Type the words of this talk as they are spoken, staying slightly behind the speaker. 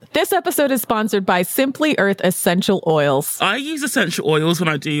This episode is sponsored by Simply Earth Essential Oils. I use essential oils when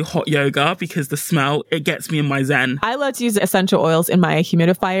I do hot yoga because the smell, it gets me in my zen. I love to use essential oils in my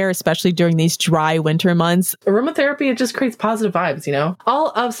humidifier, especially during these dry winter months. Aromatherapy, it just creates positive vibes, you know?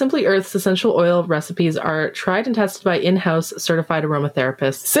 All of Simply Earth's essential oil recipes are tried and tested by in-house certified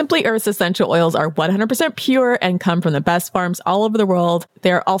aromatherapists. Simply Earth's essential oils are 100% pure and come from the best farms all over the world.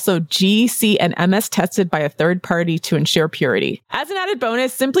 They are also GC and MS tested by a third party to ensure purity. As an added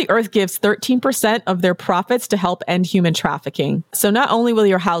bonus, Simply Earth gives 13% of their profits to help end human trafficking. So not only will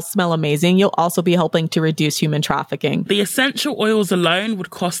your house smell amazing, you'll also be helping to reduce human trafficking. The essential oils alone would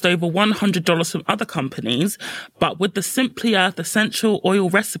cost over $100 from other companies, but with the Simply Earth Essential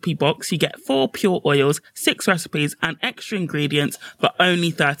Oil Recipe Box, you get 4 pure oils, 6 recipes, and extra ingredients for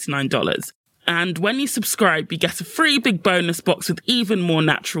only $39. And when you subscribe, you get a free big bonus box with even more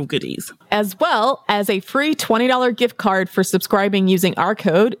natural goodies. As well as a free $20 gift card for subscribing using our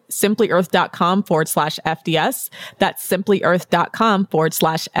code, simplyearth.com/FDS. That's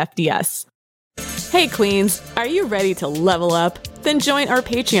simplyearth.com/FDS. Hey Queens, are you ready to level up? Then join our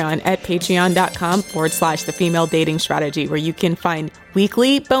Patreon at patreon.com/The Female Dating Strategy, where you can find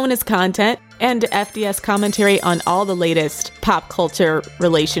weekly bonus content and FDS commentary on all the latest pop culture,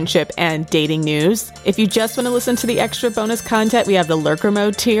 relationship, and dating news. If you just want to listen to the extra bonus content, we have the Lurker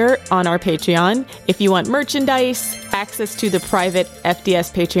Mode tier on our Patreon. If you want merchandise, access to the private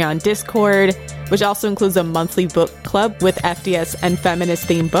FDS Patreon Discord, which also includes a monthly book club with FDS and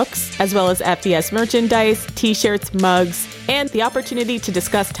feminist-themed books, as well as FDS merchandise, t-shirts, mugs, and the opportunity to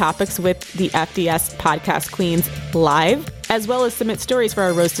discuss topics with the FDS Podcast Queens live, as well as submit stories for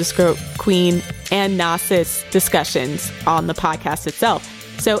our Rose to Scrote Queen and Gnosis discussions on the podcast itself.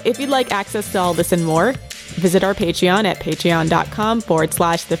 So if you'd like access to all this and more, visit our Patreon at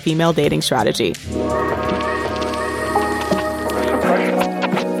patreon.com/The Female Dating Strategy.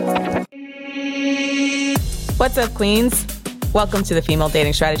 What's up, Queens? Welcome to the Female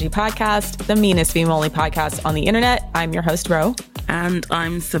Dating Strategy Podcast, the meanest female-only podcast on the internet. I'm your host, Ro. And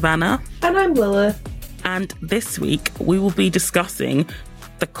I'm Savannah. And I'm Lilith. And this week, we will be discussing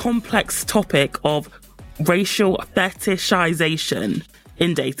the complex topic of racial fetishization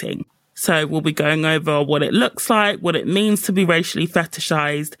in dating. So we'll be going over what it looks like, what it means to be racially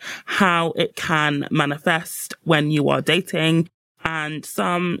fetishized, how it can manifest when you are dating, and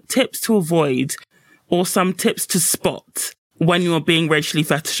some tips to avoid or some tips to spot when you are being racially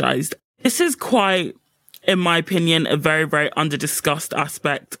fetishized. This is quite, in my opinion, a very, very under-discussed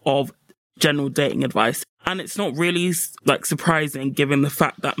aspect of general dating advice. And it's not really surprising given the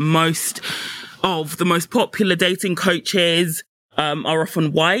fact that most of the most popular dating coaches are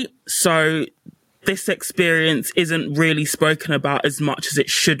often white. So this experience isn't really spoken about as much as it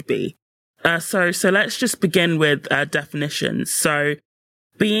should be. So let's just begin with definitions. So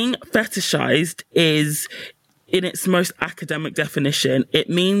being fetishized is, in its most academic definition, it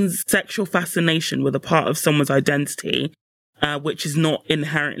means sexual fascination with a part of someone's identity, which is not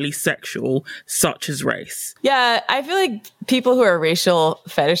inherently sexual, such as race. Yeah, I feel like people who are racial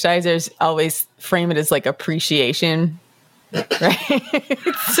fetishizers always frame it as like appreciation, right?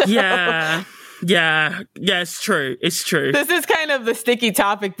 So, yeah, it's true. It's true. This is kind of the sticky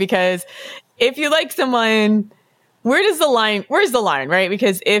topic because if you like someone, where's the line, right?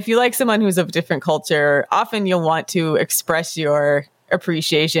 Because if you like someone who's of a different culture, often you'll want to express your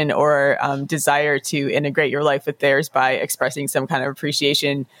appreciation or desire to integrate your life with theirs by expressing some kind of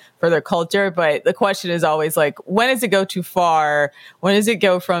appreciation for their culture. But the question is always like, when does it go too far? When does it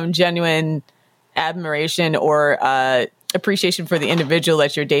go from genuine admiration or appreciation for the individual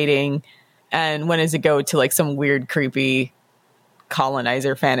that you're dating? And when does it go to like some weird, creepy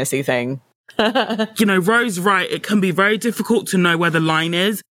colonizer fantasy thing? Ro's right. It can be very difficult to know where the line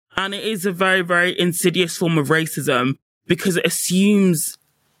is. And it is a very, very insidious form of racism because it assumes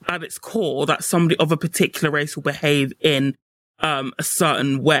at its core that somebody of a particular race will behave in a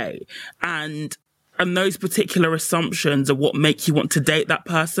certain way. And those particular assumptions are what make you want to date that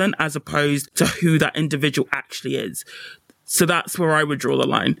person as opposed to who that individual actually is. So that's where I would draw the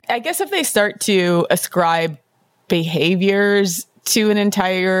line. I guess if they start to ascribe behaviors to an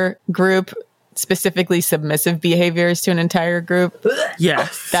entire group, specifically submissive behaviors to an entire group,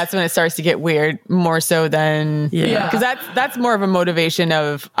 yes, that's when it starts to get weird, more so than, because that's more of a motivation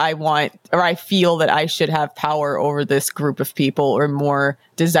of I feel that I should have power over this group of people or more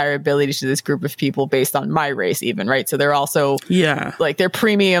desirability to this group of people based on my race even, right? So they're also like they're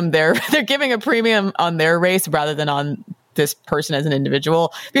giving a premium on their race rather than on this person as an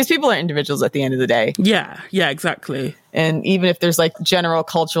individual, because people are individuals at the end of the day. Yeah, exactly. And even if there's like general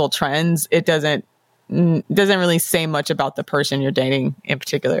cultural trends, it doesn't doesn't really say much about the person you're dating in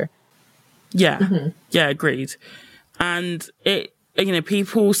particular. Yeah. Yeah, agreed. And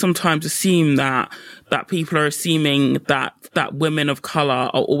people sometimes assume that people are assuming that women of color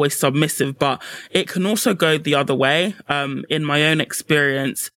are always submissive, but it can also go the other way. In my own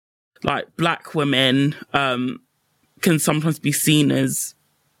experience, like Black women, can sometimes be seen as,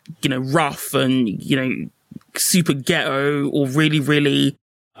 rough and, super ghetto or really, really,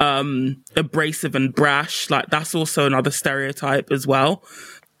 abrasive and brash. Like that's also another stereotype as well,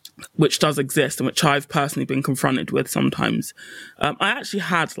 which does exist and which I've personally been confronted with sometimes. I actually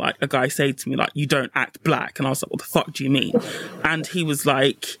had like a guy say to me, like, you don't act Black. And I was like, what the fuck do you mean? And he was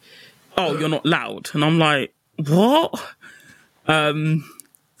like, oh, you're not loud. And I'm like, what?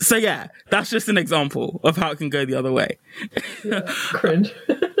 So yeah, that's just an example of how it can go the other way. Yeah, cringe.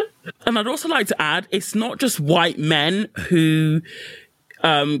 And I'd also like to add, it's not just white men who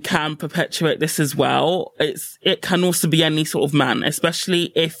can perpetuate this as well. It can also be any sort of man,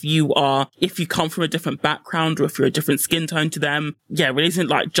 especially if you come from a different background or if you're a different skin tone to them. Yeah, it isn't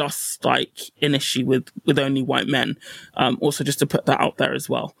like just like an issue with only white men. Also just to put that out there as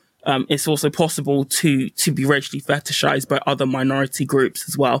well. It's also possible to be racially fetishized by other minority groups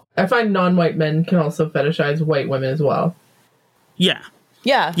as well. I find non-white men can also fetishize white women as well. Yeah.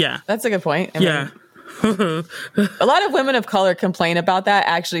 Yeah. That's a good point. I mean, a lot of women of color complain about that,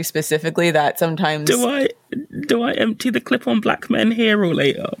 actually, specifically that sometimes... Do I empty the clip on Black men here or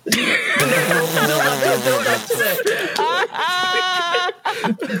later?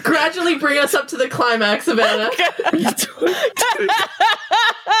 Gradually bring us up to the climax, Savannah.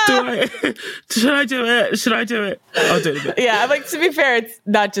 Should I do it? I'll do it. Yeah, like, to be fair, it's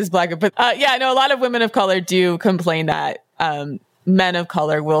not just Black, but a lot of women of color do complain that men of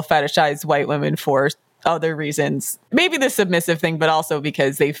color will fetishize white women for other reasons. Maybe the submissive thing, but also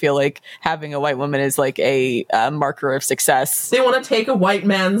because they feel like having a white woman is like a marker of success. They want to take a white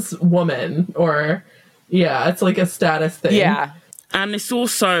man's woman, or it's like a status thing. Yeah. And this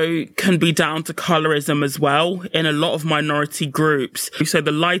also can be down to colorism as well. In a lot of minority groups, so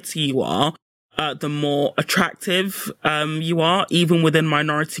the lighter you are, the more attractive you are, even within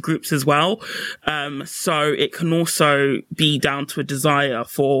minority groups as well. So it can also be down to a desire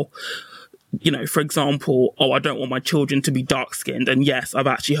for, for example, I don't want my children to be dark-skinned. And yes, I've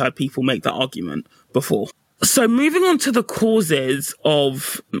actually heard people make that argument before. So moving on to the causes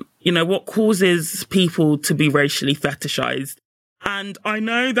of, what causes people to be racially fetishized. And I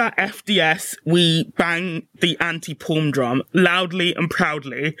know that FDS, we bang the anti-porn drum loudly and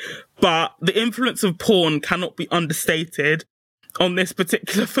proudly, but the influence of porn cannot be understated on this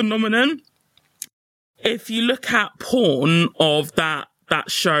particular phenomenon. If you look at porn of that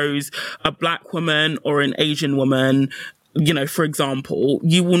shows a Black woman or an Asian woman, for example,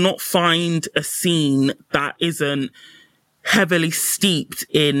 you will not find a scene that isn't heavily steeped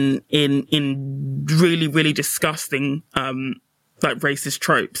in really, really disgusting, like racist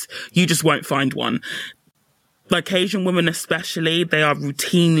tropes. You just won't find one. Like Asian women especially, they are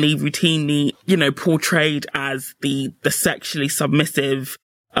routinely, portrayed as the sexually submissive,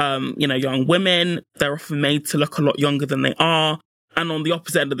 young women. They're often made to look a lot younger than they are. And on the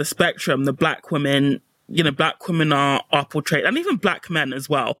opposite end of the spectrum, the Black women are portrayed, and even Black men as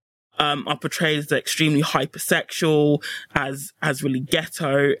well, are portrayed as extremely hypersexual, as really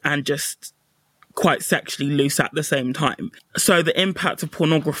ghetto, and just quite sexually loose at the same time. So the impact of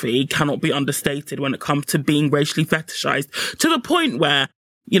pornography cannot be understated when it comes to being racially fetishized, to the point where,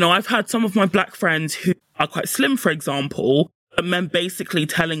 I've had some of my Black friends who are quite slim, for example, and men basically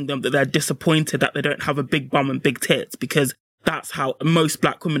telling them that they're disappointed that they don't have a big bum and big tits, because that's how most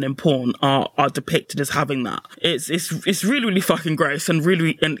Black women in porn are depicted as having that. It's really, really fucking gross and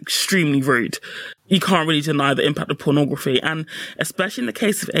really and extremely rude. You can't really deny the impact of pornography, and especially in the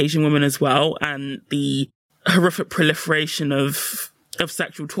case of Asian women as well, and the horrific proliferation of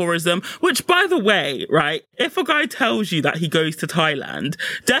sexual tourism, which, by the way, right, if a guy tells you that he goes to Thailand,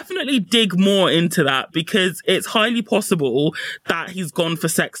 definitely dig more into that, because it's highly possible that he's gone for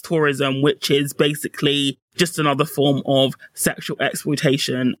sex tourism, which is basically just another form of sexual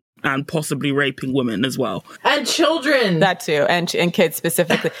exploitation and possibly raping women as well. And children. That too, and kids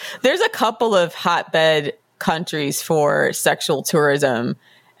specifically. There's a couple of hotbed countries for sexual tourism.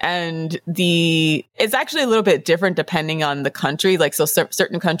 And it's actually a little bit different depending on the country. Like, so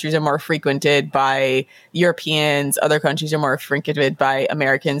certain countries are more frequented by Europeans, other countries are more frequented by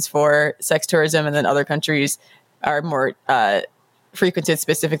Americans for sex tourism, and then other countries are more frequented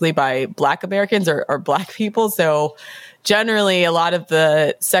specifically by Black Americans or Black people. So generally, a lot of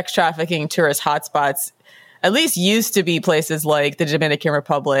the sex trafficking tourist hotspots at least used to be places like the Dominican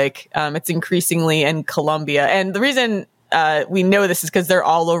Republic. It's increasingly in Colombia. And the reason we know this is because they're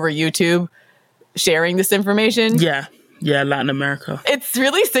all over YouTube sharing this information. Yeah, Latin America. It's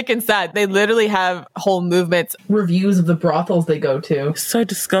really sick and sad. They literally have whole movements. Reviews of the brothels they go to. So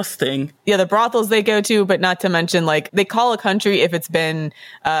disgusting. Yeah, the brothels they go to, but not to mention, like, they call a country if it's been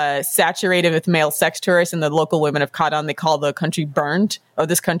saturated with male sex tourists and the local women have caught on, they call the country burned. Oh,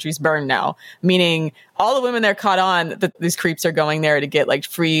 this country's burned now. Meaning all the women they're caught on, these creeps are going there to get, like,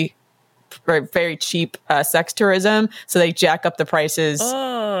 free or very cheap sex tourism. So they jack up the prices.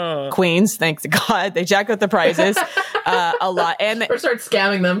 Oh. Queens, thanks to God. They jack up the prices a lot. And or start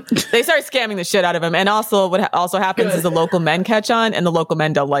scamming them. They start scamming the shit out of them. And also what also happens is the local men catch on, and the local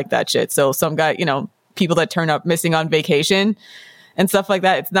men don't like that shit. So some guy, people that turn up missing on vacation and stuff like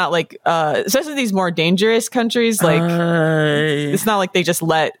that. It's not like, especially these more dangerous countries, like it's not like they just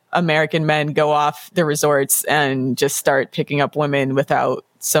let American men go off the resorts and just start picking up women without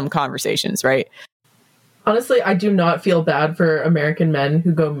some conversations, right? Honestly, I do not feel bad for American men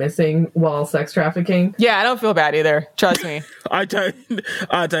who go missing while sex trafficking. Yeah, I don't feel bad either. Trust me. I don't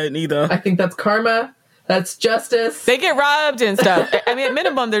either. I think that's karma. That's justice. They get robbed and stuff. I mean, at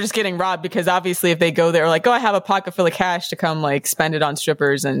minimum, they're just getting robbed because obviously if they go there like, oh, I have a pocket full of cash to come like spend it on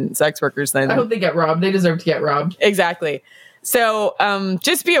strippers and sex workers, then I hope they get robbed. They deserve to get robbed. Exactly. So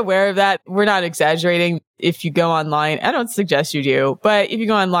just be aware of that. We're not exaggerating. If you go online, I don't suggest you do, but if you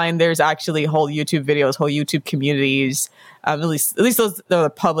go online, there's actually whole YouTube videos, whole YouTube communities. At least those are the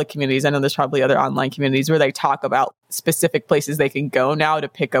public communities. I know there's probably other online communities where they talk about specific places they can go now to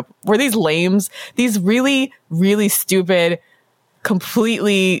pick up where these lames, these really, really stupid,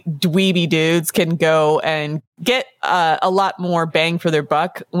 completely dweeby dudes can go and get a lot more bang for their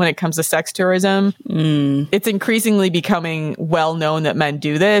buck when it comes to sex tourism. It's increasingly becoming well known that men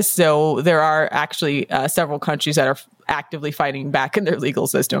do this. So there are actually several countries that are actively fighting back in their legal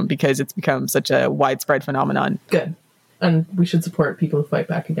system because it's become such a widespread phenomenon. Good. And we should support people who fight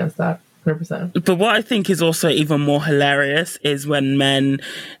back against that. 100%. But what I think is also even more hilarious is when men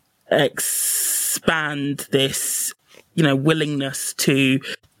expand this willingness to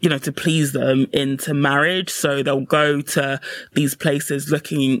please them into marriage. So they'll go to these places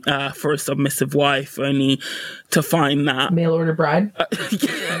looking for a submissive wife only to find that mail order bride.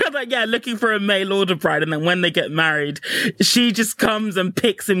 Looking for a mail order bride. And then when they get married, she just comes and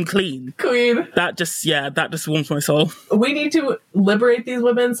picks him clean. Queen. That just warms my soul. We need to liberate these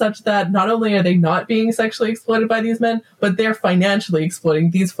women such that not only are they not being sexually exploited by these men, but they're financially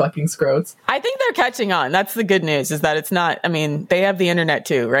exploiting these fucking scrotes. I think they're catching on. That's the good news, is that it's not, I mean, they have the internet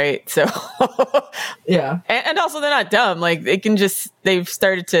too, right? So yeah. And also they're not dumb. Like they've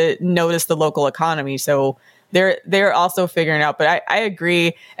started to notice the local economy. So they're also figuring out, but I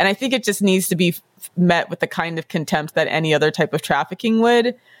agree. And I think it just needs to be met with the kind of contempt that any other type of trafficking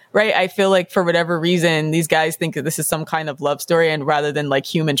would, right? I feel like for whatever reason, these guys think that this is some kind of love story, and rather than like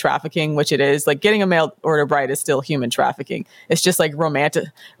human trafficking, which it is, like getting a mail order bride is still human trafficking. It's just like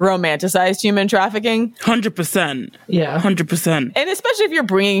romanticized human trafficking. 100%. Yeah. 100%. And especially if you're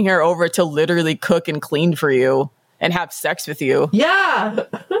bringing her over to literally cook and clean for you and have sex with you. Yeah.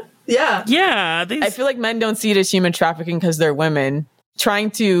 Yeah. Yeah. I feel like men don't see it as human trafficking because they're women.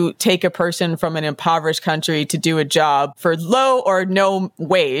 Trying to take a person from an impoverished country to do a job for low or no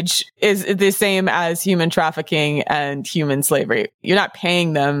wage is the same as human trafficking and human slavery. You're not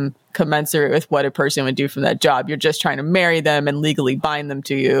paying them commensurate with what a person would do from that job. You're just trying to marry them and legally bind them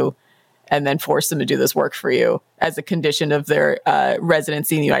to you and then force them to do this work for you as a condition of their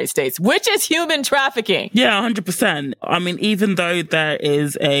residency in the United States, which is human trafficking. Yeah, 100%. I mean, even though there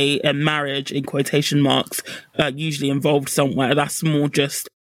is a marriage, in quotation marks, usually involved somewhere, that's more just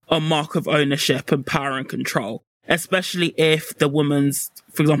a mark of ownership and power and control, especially if the woman's,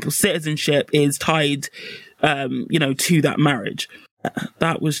 for example, citizenship is tied, to that marriage.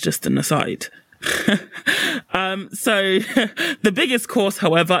 That was just an aside. So the biggest cause,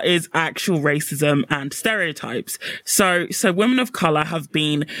 however, is actual racism and stereotypes. So women of color have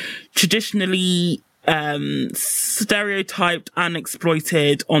been traditionally stereotyped and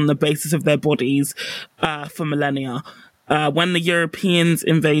exploited on the basis of their bodies for millennia. When the Europeans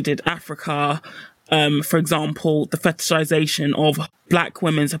invaded Africa, for example, the fetishization of black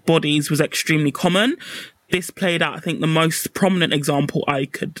women's bodies was extremely common. This played out, I think the most prominent example I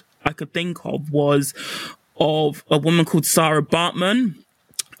could think of was of a woman called Sarah Bartman.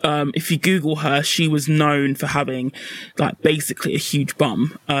 If you Google her, she was known for having like basically a huge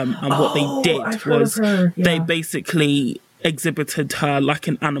bum. And what they did was they basically exhibited her like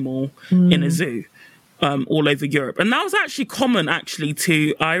an animal in a zoo. all over Europe. And that was actually common,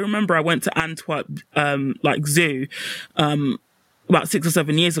 I remember I went to Antwerp, zoo, about 6 or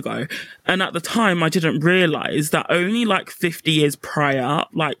 7 years ago. And at the time, I didn't realize that only 50 years prior,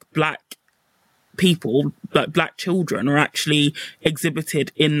 black people, black children are actually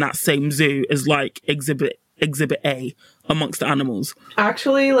exhibited in that same zoo as exhibit A amongst the animals.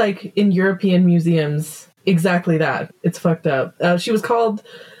 Actually, in European museums, exactly that. It's fucked up. She was called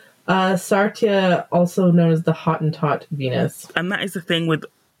Sartia, also known as the Hottentot Venus. And that is the thing with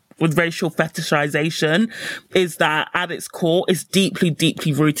racial fetishization, is that at its core, it's deeply,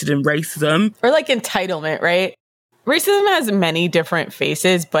 deeply rooted in racism. Or entitlement, right? Racism has many different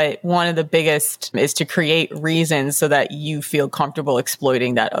faces, but one of the biggest is to create reasons so that you feel comfortable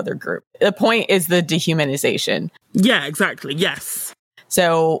exploiting that other group. The point is the dehumanization. Yeah, exactly. Yes.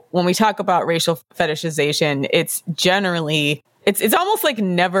 So when we talk about racial fetishization, it's generally, it's almost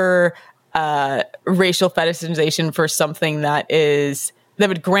never racial fetishization for something that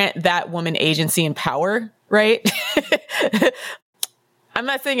would grant that woman agency and power, right? I'm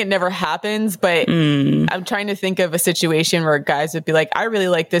not saying it never happens, but I'm trying to think of a situation where guys would be like, I really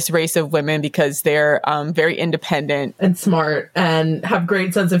like this race of women because they're very independent. And smart and have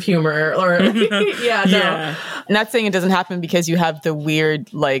great sense of humor. Or Yeah. I'm not saying it doesn't happen because you have the weird,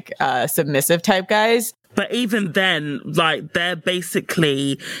 submissive type guys. But even then, they're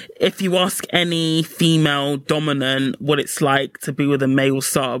basically, if you ask any female dominant what it's like to be with a male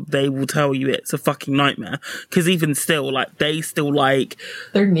sub, they will tell you it's a fucking nightmare. Because even still, they still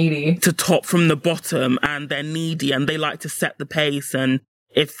they're needy to top from the bottom, and they're needy, and they like to set the pace. And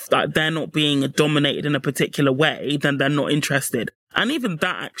if they're not being dominated in a particular way, then they're not interested. And even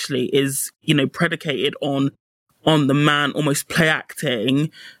that actually is, predicated on the man almost play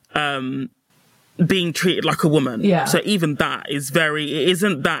acting, being treated like a woman. Yeah. So even that is it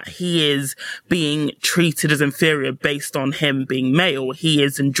isn't that he is being treated as inferior based on him being male. He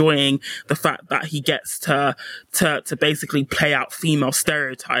is enjoying the fact that he gets to basically play out female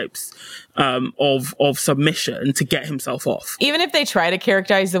stereotypes, of submission to get himself off. Even if they try to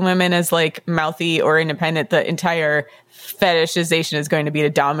characterize the women as mouthy or independent, the entire fetishization is going to be to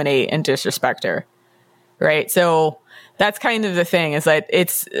dominate and disrespect her. Right. So that's kind of the thing, is that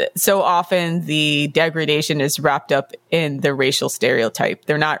it's so often the degradation is wrapped up in the racial stereotype.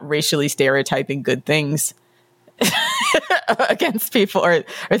 They're not racially stereotyping good things against people or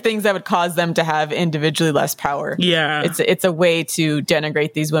things that would cause them to have individually less power. Yeah. It's a way to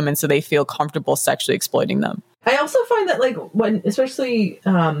denigrate these women so they feel comfortable sexually exploiting them. I also find that when especially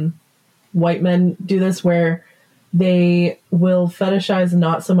white men do this, where they will fetishize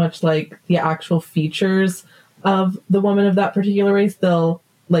not so much the actual features of the woman of that particular race. They'll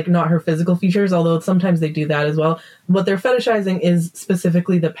not her physical features, although sometimes they do that as well. What they're fetishizing is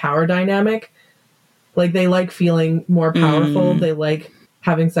specifically the power dynamic. They like feeling more powerful. They like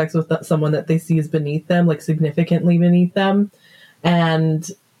having sex with someone that they see as beneath them, significantly beneath them. And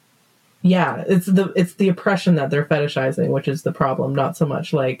yeah, it's the oppression that they're fetishizing, which is the problem. Not so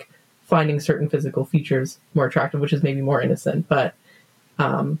much finding certain physical features more attractive, which is maybe more innocent. But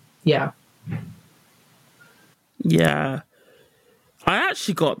yeah. Yeah. I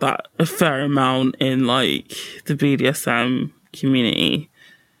actually got that a fair amount in the BDSM community.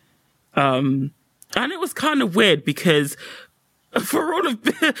 And it was kind of weird because for all of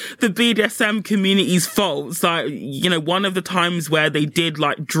the BDSM community's faults, one of the times where they did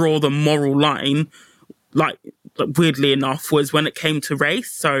draw the moral line, weirdly enough, was when it came to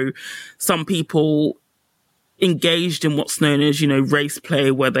race. So some people engaged in what's known as, race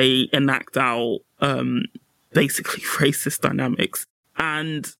play, where they enact out, basically racist dynamics.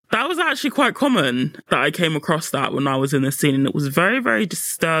 And that was actually quite common that I came across that when I was in the scene. And it was very, very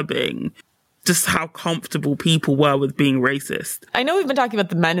disturbing just how comfortable people were with being racist. I know we've been talking about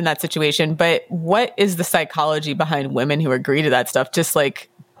the men in that situation, but what is the psychology behind women who agree to that stuff? Just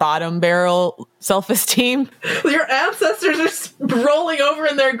bottom barrel self-esteem? Your ancestors are rolling over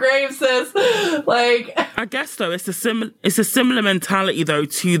in their graves, sis. I guess though it's a similar mentality though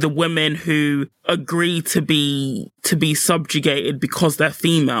to the women who agree to be subjugated because they're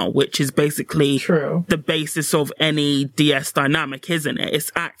female, which is basically true. The basis of any DS dynamic, isn't it?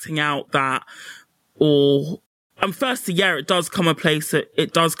 It's acting out that, and firstly, yeah, it does come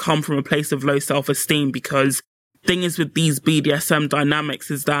from a place of low self-esteem, because thing is with these BDSM dynamics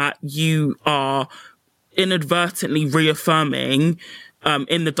is that you are inadvertently reaffirming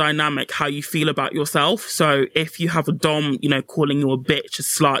in the dynamic how you feel about yourself. So if you have a dom, calling you a bitch, a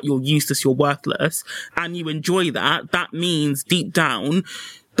slut, you're useless, you're worthless, and you enjoy that, that means deep down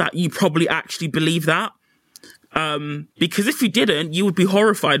that you probably actually believe that. Because if you didn't, you would be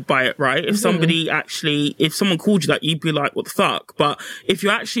horrified by it, right? If if someone called you that, you'd be like, what the fuck? But if you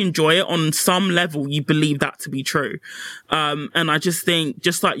actually enjoy it on some level, you believe that to be true. And I just think,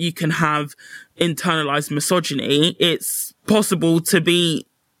 just like you can have internalized misogyny, it's possible to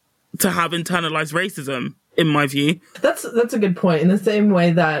have internalized racism, in my view. That's a good point. In the same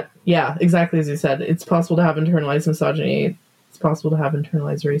way that, yeah, exactly as you said, it's possible to have internalized misogyny. It's possible to have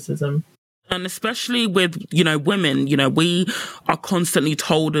internalized racism. And especially with, women, we are constantly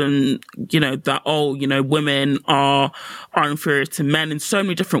told that, women are inferior to men in so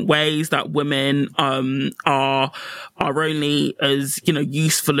many different ways, that women, are only as,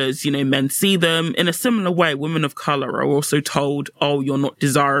 useful as, men see them. In a similar way, women of color are also told, oh, you're not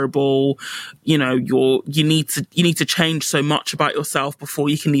desirable. You need to change so much about yourself before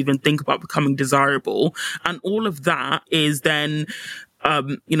you can even think about becoming desirable. And all of that is then,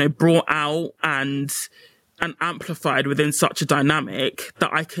 brought out and amplified within such a dynamic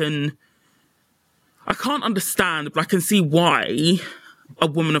that I can't understand, but I can see why a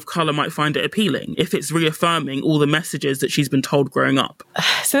woman of color might find it appealing if it's reaffirming all the messages that she's been told growing up.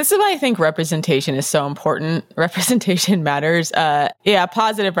 So this is why I think representation is so important. Representation matters.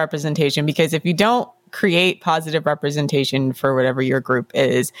 Positive representation, because if you don't create positive representation for whatever your group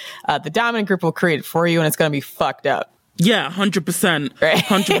is, the dominant group will create it for you, and it's going to be fucked up. Yeah, 100%. Right?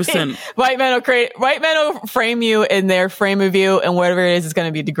 100%. White men will frame you in their frame of view, and whatever it is going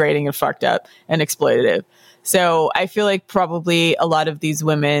to be degrading and fucked up and exploitative. So I feel like probably a lot of these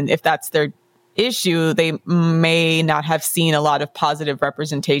women, if that's their issue, they may not have seen a lot of positive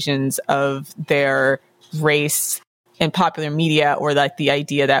representations of their race in popular media, or like the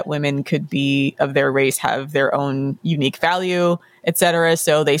idea that women could be of their race, have their own unique value, etc.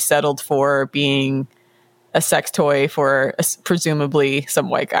 So they settled for being a sex toy for presumably some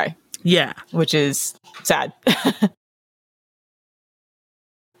white guy. Yeah. Which is sad.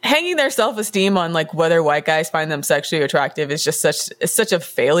 Hanging their self-esteem on like whether white guys find them sexually attractive is just such a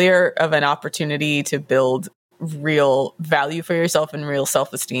failure of an opportunity to build real value for yourself and real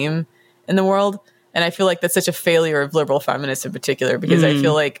self-esteem in the world. And I feel like that's such a failure of liberal feminists in particular, because I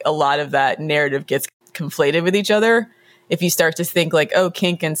feel like a lot of that narrative gets conflated with each other. If you start to think like, oh,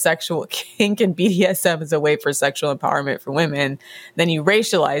 kink and BDSM is a way for sexual empowerment for women, then you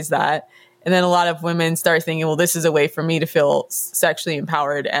racialize that. And then a lot of women start thinking, well, this is a way for me to feel sexually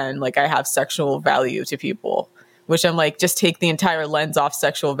empowered and like I have sexual value to people, which I'm like, just take the entire lens off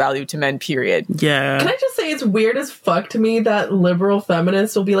sexual value to men, period. Yeah. Can I just say it's weird as fuck to me that liberal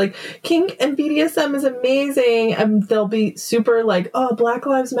feminists will be like, kink and BDSM is amazing. And they'll be super like, oh, Black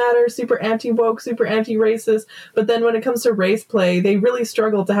Lives Matter, super anti-woke, super anti-racist. But then when it comes to race play, they really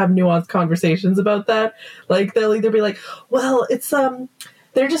struggle to have nuanced conversations about that. Like, they'll either be like, well, it's,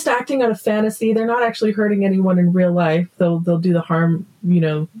 they're just acting on a fantasy. They're not actually hurting anyone in real life. They'll do the harm,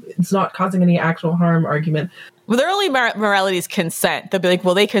 it's not causing any actual harm argument. Well, their only morality is consent. They'll be like,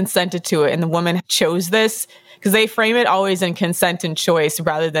 well, they consented to it and the woman chose this, because they frame it always in consent and choice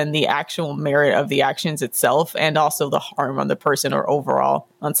rather than the actual merit of the actions itself and also the harm on the person or overall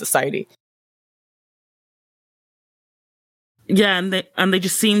on society. Yeah, and they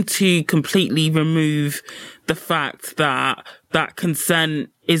just seem to completely remove the fact that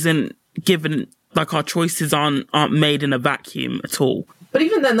consent isn't given, like our choices aren't made in a vacuum at all. But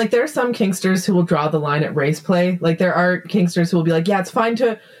even then, like, there are some kinksters who will draw the line at race play. Like, there are kinksters who will be like, yeah, it's fine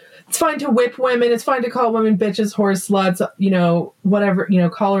to whip women, it's fine to call women bitches, whores, sluts, whatever,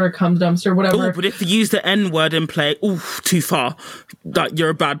 call her a cum dumpster, whatever. Oh, but if you use the N-word in play, too far. Like, you're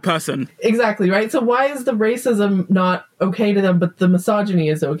a bad person. Exactly, right? So why is the racism not okay to them, but the misogyny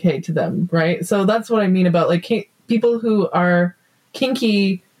is okay to them, right? So that's what I mean about, like, people who are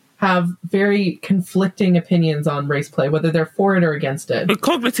kinky have very conflicting opinions on race play, whether they're for it or against it. The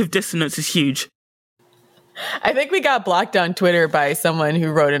cognitive dissonance is huge. I think we got blocked on Twitter by someone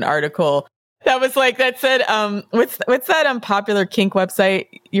who wrote an article that was like, that said, what's that popular kink website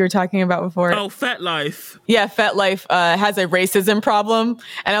you were talking about before? Oh, FetLife. Yeah, FetLife has a racism problem.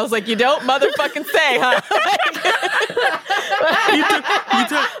 And I was like, you don't motherfucking say, huh?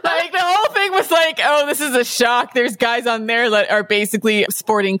 Like, the whole thing was like, oh, this is a shock. There's guys on there that are basically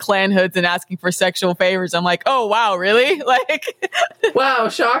sporting Klan hoods and asking for sexual favors. I'm like, oh, wow, really? Like, wow,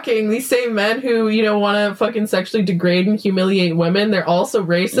 shocking. These same men who, want to fucking sexually degrade and humiliate women, they're also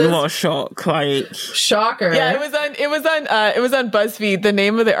racist. What a shock. Like, shocker. Yeah, it was on BuzzFeed. The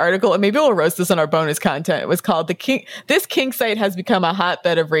name of the article, and maybe we'll roast this on our bonus content. It was called "This Kink Site Has Become a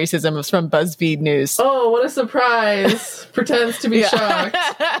Hotbed of Racism." It was from BuzzFeed News. Oh, what a surprise! Pretends to be shocked.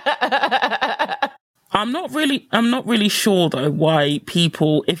 I'm not really sure though why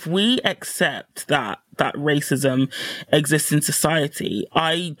people, if we accept that that racism exists in society.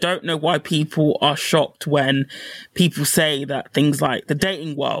 I don't know why people are shocked when people say that things like the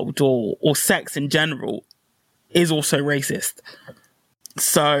dating world or sex in general is also racist.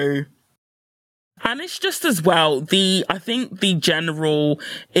 So, and it's just as well, I think the general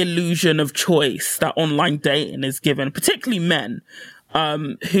illusion of choice that online dating is given, particularly men,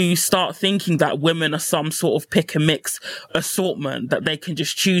 who start thinking that women are some sort of pick and mix assortment that they can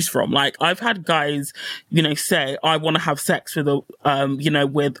just choose from. Like, I've had guys, say, I want to have sex with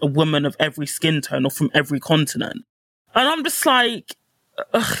with a woman of every skin tone or from every continent. And I'm just like,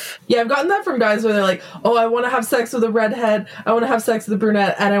 ugh. Yeah, I've gotten that from guys where they're like, oh, I want to have sex with a redhead, I want to have sex with a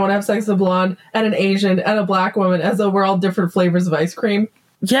brunette, and I want to have sex with a blonde, and an Asian, and a black woman, as though we're all different flavors of ice cream.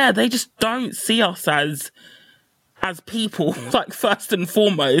 Yeah, they just don't see us as people, like, first and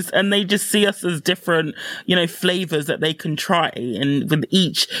foremost, and they just see us as different, flavors that they can try, and with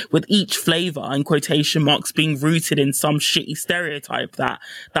each flavor, in quotation marks, being rooted in some shitty stereotype that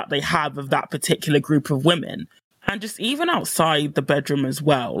they have of that particular group of women. And just even outside the bedroom as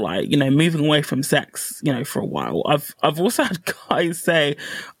well, like, moving away from sex, for a while. I've also had guys say,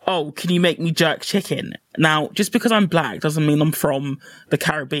 oh, can you make me jerk chicken? Now, just because I'm black doesn't mean I'm from the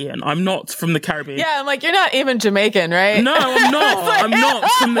Caribbean. I'm not from the Caribbean. Yeah, I'm like, you're not even Jamaican, right? No, I'm not. Like, I'm not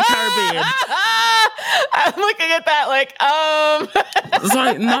from the Caribbean. I'm looking at that like, It's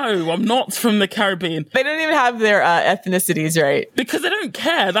like, no, I'm not from the Caribbean. They don't even have their ethnicities right. Because they don't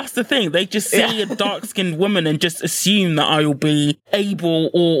care. That's the thing. They just see a dark-skinned woman and just assume that I will be able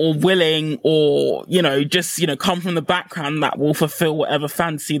or willing or, come from the background that will fulfill whatever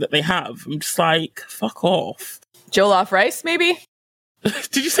fantasy that they have. I'm just like, fuck off. Jollof rice, maybe?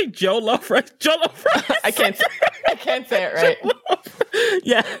 Did you say jollof rice? Jollof rice? I can't say it right. Jollof.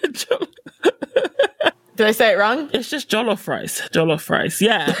 Yeah. Did I say it wrong? It's just jollof rice. Jollof rice.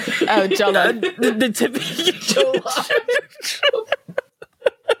 Yeah. Oh, jollof.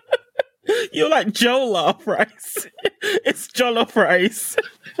 You're like jollof rice. It's jollof rice.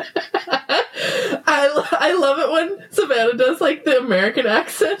 I love it when Savannah does like the American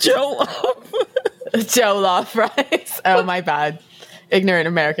accent. Jollof rice. Oh, my bad. Ignorant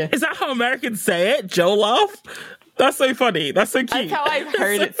American. Is that how Americans say it? Jollof? That's so funny. That's so cute. That's how I've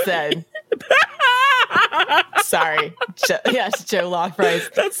heard it said. Sorry. Yes, jollof rice.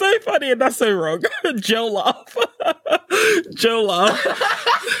 That's so funny and that's so wrong. Jollof. Jollof.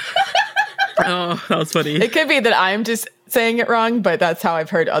 Oh, that was funny. It could be that I'm just saying it wrong, but that's how I've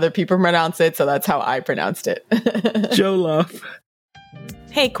heard other people pronounce it, so that's how I pronounced it. Jollof.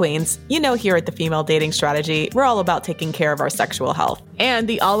 Hey Queens, here at the Female Dating Strategy, we're all about taking care of our sexual health and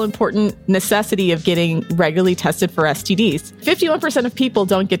the all-important necessity of getting regularly tested for STDs. 51% of people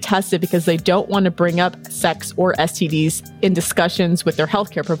don't get tested because they don't want to bring up sex or STDs in discussions with their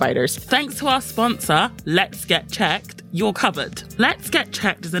healthcare providers. Thanks to our sponsor, Let's Get Checked, you're covered. Let's Get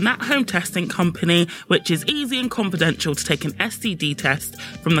Checked is an at-home testing company which is easy and confidential to take an STD test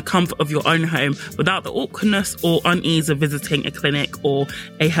from the comfort of your own home without the awkwardness or unease of visiting a clinic or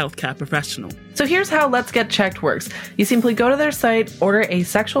a healthcare professional. So here's how Let's Get Checked works. You simply go to their site, order a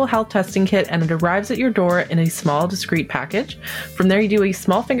sexual health testing kit, and it arrives at your door in a small, discreet package. From there, you do a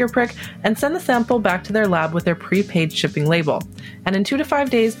small finger prick and send the sample back to their lab with their prepaid shipping label. And in 2 to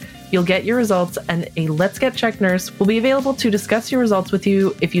 5 days, you'll get your results, and a Let's Get Checked nurse will be available to discuss your results with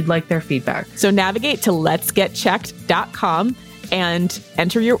you if you'd like their feedback. So navigate to letsgetchecked.com and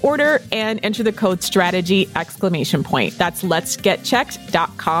enter your order and enter the code strategy ! That's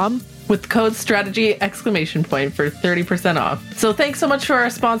letsgetchecked.com with code strategy ! For 30% off. So thanks so much to our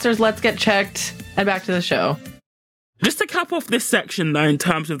sponsors, Let's Get Checked, and back to the show. Just to cap off this section, though, in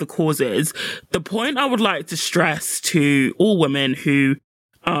terms of the causes, the point I would like to stress to all women,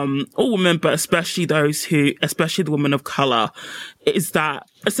 but especially the women of color, is that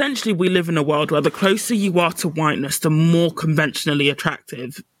essentially we live in a world where the closer you are to whiteness, the more conventionally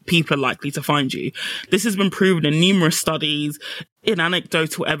attractive people are likely to find you. This has been proven in numerous studies, in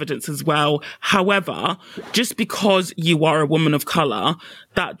anecdotal evidence as well. However, just because you are a woman of color,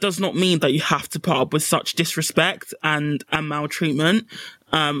 that does not mean that you have to put up with such disrespect and maltreatment.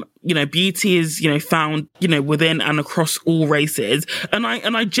 Beauty is, found, within and across all races. And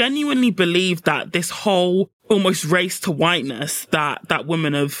I genuinely believe that this whole almost race to whiteness that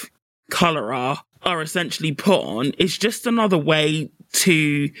women of color are essentially put on is just another way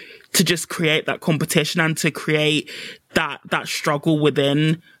to just create that competition and to create that struggle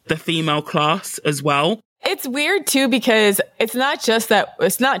within the female class as well. It's weird too, because it's not just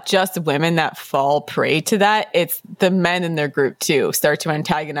women that fall prey to that. It's the men in their group too start to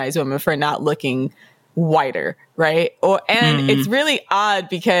antagonize women for not looking whiter, right? And it's really odd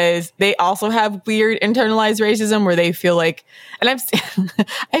because they also have weird internalized racism where they feel like, and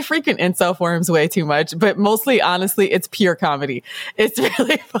I frequent incel forums way too much, but mostly, honestly, it's pure comedy. It's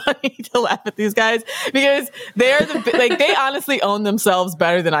really funny to laugh at these guys because they're they honestly own themselves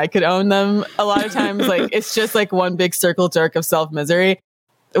better than I could own them. A lot of times, like, it's just like one big circle jerk of self-misery.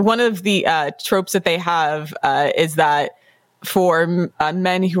 One of the tropes that they have is that for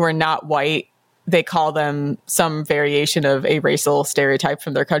men who are not white, they call them some variation of a racial stereotype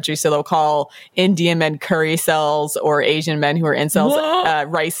from their country. So they'll call Indian men curry cells or Asian men who are incels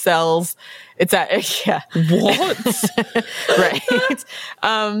rice cells. It's yeah. What? Right.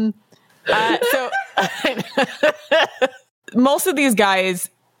 So most of these guys,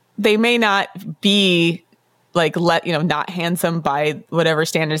 they may not be like, not handsome by whatever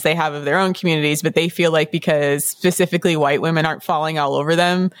standards they have of their own communities, but they feel like because specifically white women aren't falling all over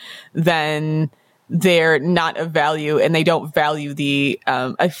them, then they're not of value and they don't value the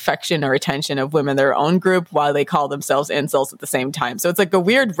affection or attention of women in their own group while they call themselves incels at the same time. So it's like a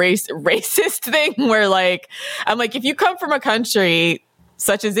weird racist thing where like, I'm like, if you come from a country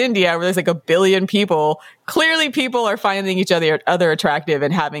such as India, where there's like 1 billion people, clearly people are finding each other attractive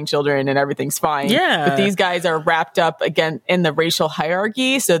and having children and everything's fine. Yeah. But these guys are wrapped up again in the racial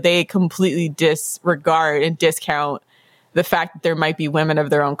hierarchy. So they completely disregard and discount the fact that there might be women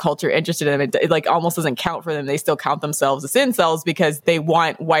of their own culture interested in it. It like almost doesn't count for them. They still count themselves as incels because they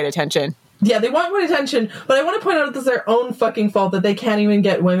want white attention. Yeah, they want white attention, but I want to point out that it's their own fucking fault that they can't even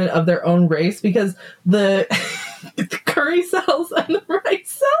get women of their own race because the curry cells and the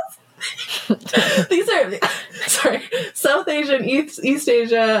rice cells, these are, South Asia and East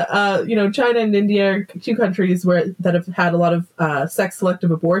Asia, China and India are two countries that have had a lot of sex-selective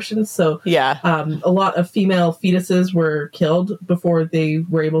abortions. So yeah, a lot of female fetuses were killed before they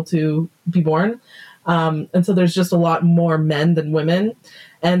were able to be born. And so there's just a lot more men than women.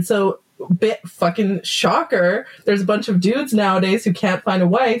 And so bit fucking shocker, there's a bunch of dudes nowadays who can't find a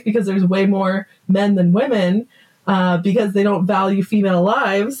wife because there's way more men than women because they don't value female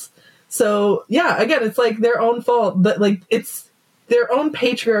lives. So yeah, again, it's like their own fault, but like it's their own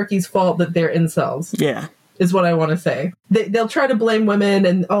patriarchy's fault that they're incels. Yeah, is what I want to say. They'll try to blame women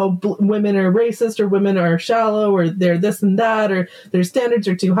and women are racist or women are shallow or they're this and that or their standards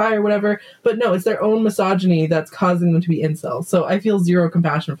are too high or whatever. But no, it's their own misogyny that's causing them to be incels. So I feel zero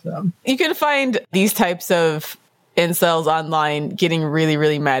compassion for them. You can find these types of incels online getting really,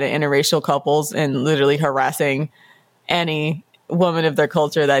 really mad at interracial couples and literally harassing any woman of their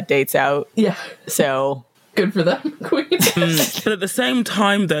culture that dates out. Yeah. So good for them, queen. But at the same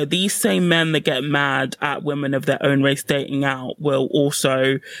time, though, these same men that get mad at women of their own race dating out will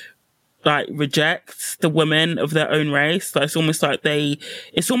also like reject the women of their own race. Like, it's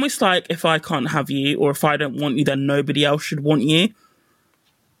almost like if I can't have you or if I don't want you, then nobody else should want you.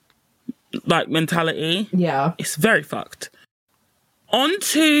 Like mentality. Yeah. It's very fucked. On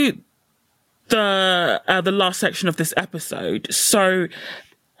to the last section of this episode. So,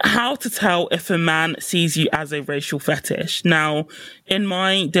 how to tell if a man sees you as a racial fetish. Now, in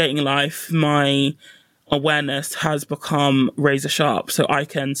my dating life, my awareness has become razor sharp, so I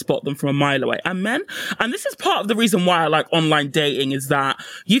can spot them from a mile away. And men, and this is part of the reason why I like online dating, is that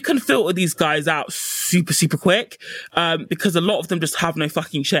you can filter these guys out super, super quick, because a lot of them just have no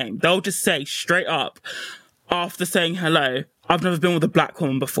fucking shame. They'll just say straight up, after saying hello, I've never been with a black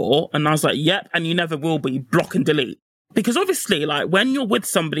woman before. And I was like, yep, and you never will be. Block and delete. Because obviously, like, when you're with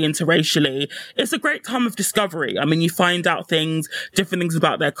somebody interracially, it's a great time of discovery. I mean, you find out different things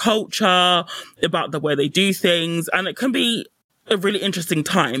about their culture, about the way they do things, and it can be a really interesting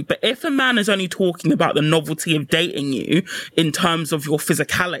time. But if a man is only talking about the novelty of dating you in terms of your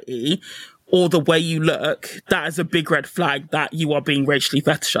physicality or the way you look, that is a big red flag that you are being racially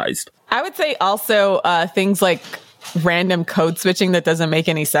fetishized. I would say also things like random code switching that doesn't make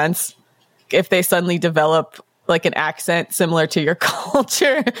any sense. If they suddenly develop like an accent similar to your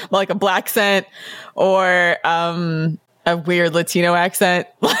culture, like a black accent or a weird Latino accent.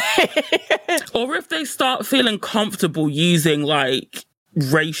 Or if they start feeling comfortable using like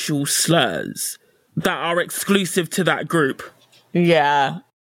racial slurs that are exclusive to that group. Yeah.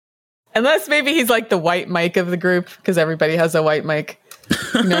 Unless maybe he's like the white Mike of the group, because everybody has a white Mike.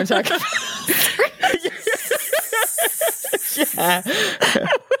 You know what I'm talking about? Yeah.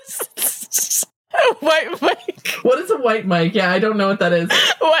 White Mike. What is a white Mike? Yeah, I don't know what that is.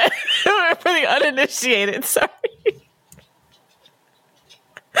 What? For the uninitiated, sorry.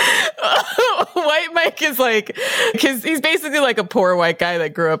 White Mike is like, because he's basically like a poor white guy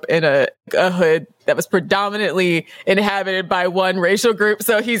that grew up in a hood that was predominantly inhabited by one racial group.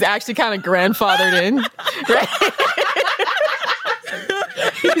 So he's actually kind of grandfathered in, right?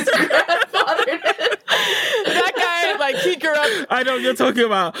 He's grandfathered in. That guy, like, he grew up. I know what you're talking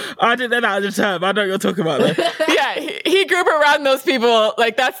about. I didn't know that at the term. I know what you're talking about, though. Yeah, he grew up around those people.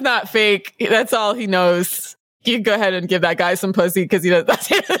 Like, that's not fake. That's all he knows. You can go ahead and give that guy some pussy because he doesn't know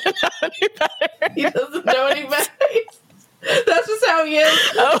any better. He doesn't know any better. That's just how he is.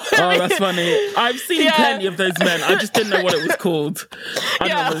 Oh, that's funny. I've seen plenty of those men. I just didn't know what it was called. I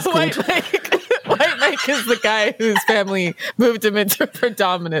know what it's called. White Mike is the guy whose family moved him into a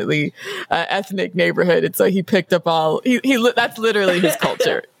predominantly ethnic neighborhood, and so he picked up all. That's literally his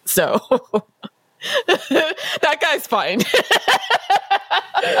culture. So that guy's fine.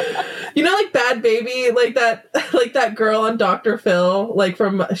 You know, like Bad Baby, like that girl on Dr. Phil,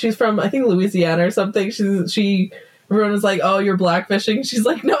 she's from I think Louisiana or something. She everyone was like, "Oh, you're blackfishing." She's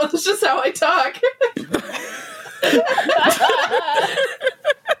like, "No, that's just how I talk."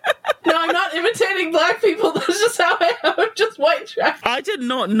 No, I'm not imitating black people. That's just how I am. I'm just white trash. I did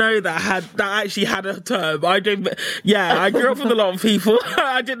not know that actually had a term. I grew up with a lot of people.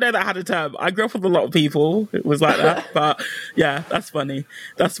 I didn't know that had a term. I grew up with a lot of people. It was like that. But yeah, that's funny.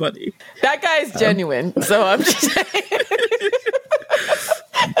 That's funny. That guy's genuine. So I'm just saying.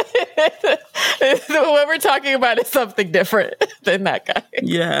 What we're talking about is something different than that guy.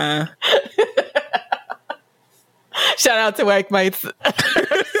 Yeah. Shout out to White Mike. Sorry,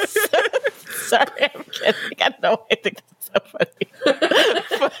 I'm kidding. I know. I think that's so funny.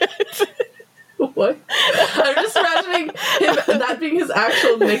 What? I'm just imagining him that being his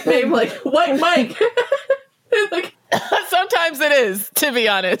actual nickname, like White Mike. Like, sometimes it is, to be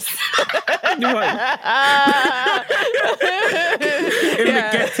honest. In the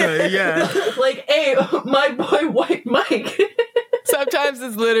ghetto, yeah. Like, hey, my boy White Mike. Sometimes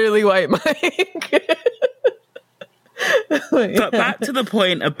it's literally White Mike. But back to the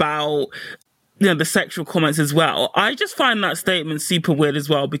point about the sexual comments as well. I just find that statement super weird as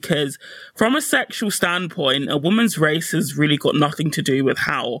well, because from a sexual standpoint, a woman's race has really got nothing to do with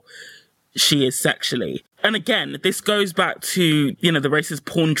how she is sexually. And again, this goes back to, the racist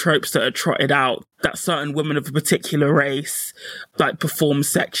porn tropes that are trotted out, that certain women of a particular race, like, perform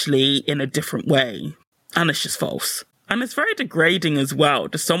sexually in a different way. And it's just false. And it's very degrading as well,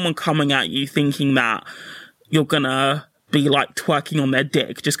 to someone coming at you thinking that you're gonna be like twerking on their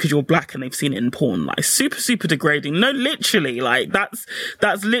dick just because you're black and they've seen it in porn. Like, super, super degrading. No, literally, like, that's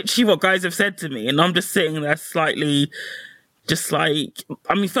literally what guys have said to me. And I'm just sitting there slightly, just like,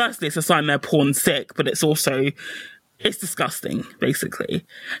 I mean, firstly, it's a sign they're porn sick, but it's disgusting, basically.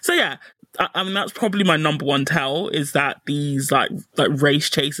 So yeah, I mean, that's probably my number one tell, is that these like race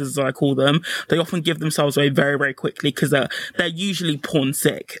chasers, as I call them, they often give themselves away very, very quickly because they're usually porn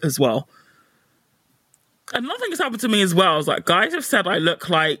sick as well. Another thing that's happened to me as well is, like, guys have said I look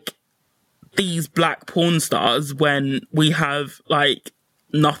like these black porn stars when we have, like,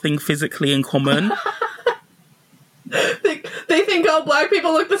 nothing physically in common. They think all black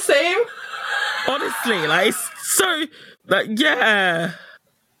people look the same? Honestly, like, it's so, like, yeah.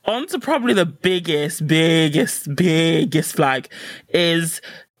 On to probably the biggest flag is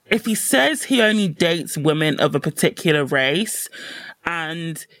if he says he only dates women of a particular race,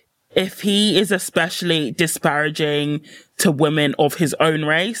 and if he is especially disparaging to women of his own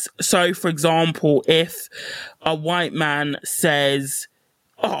race. So, for example, if a white man says,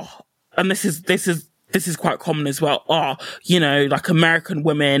 and this is quite common as well, like, American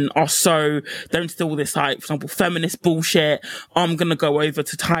women are they're into all this, like, for example, feminist bullshit. I'm gonna go over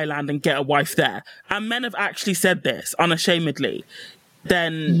to Thailand and get a wife there. And men have actually said this unashamedly.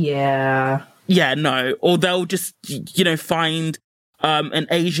 Then, no. Or they'll just, find an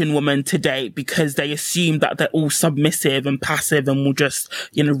Asian woman to date because they assume that they're all submissive and passive and will just,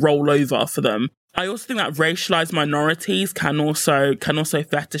 roll over for them. I also think that racialized minorities can also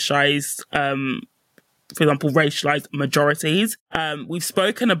fetishize, for example, racialized majorities. We've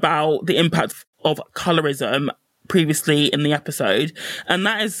spoken about the impact of colorism previously in the episode, and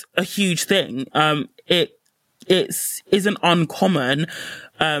that is a huge thing. It isn't uncommon,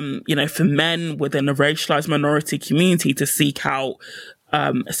 for men within a racialized minority community to seek out,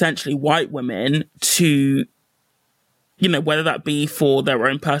 essentially white women to, whether that be for their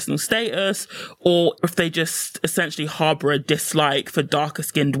own personal status or if they just essentially harbor a dislike for darker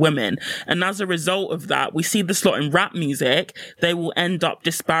skinned women. And as a result of that, we see this a lot in rap music. They will end up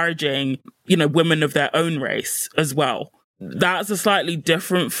disparaging, women of their own race as well. That's a slightly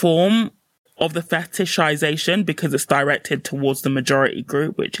different form of the fetishization because it's directed towards the majority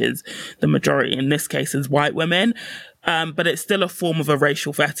group, which is the majority in this case is white women. But it's still a form of a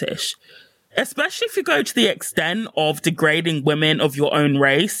racial fetish. Especially if you go to the extent of degrading women of your own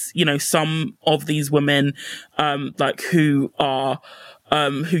race, you know, some of these women, who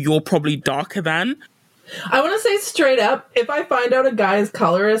you're probably darker than. I want to say straight up, if I find out a guy is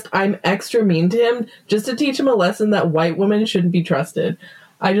colorist, I'm extra mean to him just to teach him a lesson that white women shouldn't be trusted.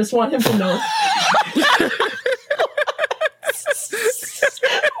 I just want him to know.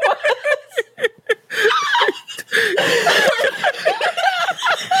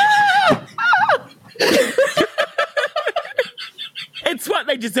 It's what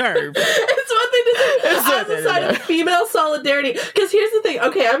they deserve. It's what they deserve. On the side of female solidarity. Because here's the thing.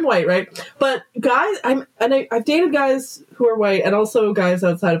 Okay, I'm white, right? But guys, I've dated guys who are white and also guys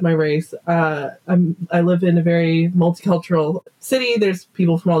outside of my race. I live in a very multicultural city. There's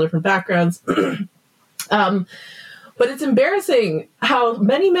people from all different backgrounds. But it's embarrassing how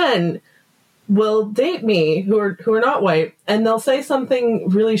many men will date me who are not white, and they'll say something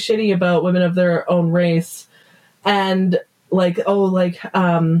really shitty about women of their own race, and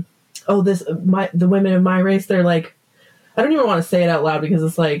the women of my race, they're like, I don't even want to say it out loud because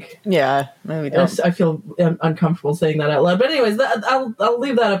it's like, yeah, maybe don't. I feel uncomfortable saying that out loud. But anyways, I'll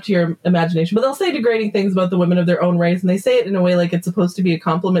leave that up to your imagination. But they'll say degrading things about the women of their own race, and they say it in a way like it's supposed to be a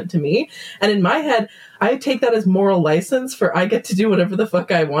compliment to me. And in my head, I take that as moral license for I get to do whatever the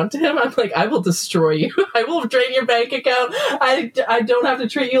fuck I want to him. I'm like, I will destroy you. I will drain your bank account. I don't have to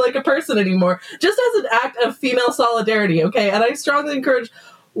treat you like a person anymore. Just as an act of female solidarity, okay? And I strongly encourage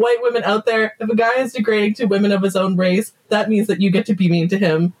white women out there, if a guy is degrading to women of his own race, that means that you get to be mean to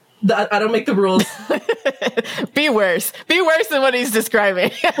him. I don't make the rules. Be worse. Be worse than what he's describing.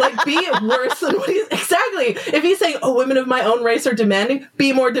 Like, be worse than what he's... Exactly. If he's saying, oh, women of my own race are demanding,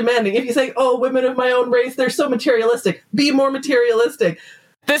 be more demanding. If he's saying, oh, women of my own race, they're so materialistic, be more materialistic.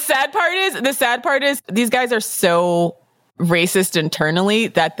 The sad part is these guys are so racist internally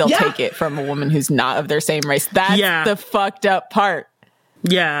that they'll take it from a woman who's not of their same race. That's the fucked up part.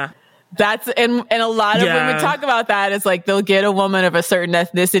 Yeah. That's and a lot of women talk about that. It's like they'll get a woman of a certain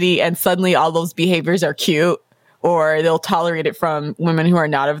ethnicity and suddenly all those behaviors are cute, or they'll tolerate it from women who are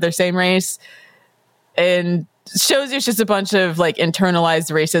not of their same race. And shows you it's just a bunch of like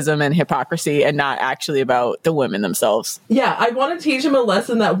internalized racism and hypocrisy and not actually about the women themselves. Yeah, I want to teach him a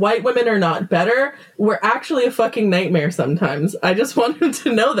lesson that white women are not better. We're actually a fucking nightmare sometimes. I just want him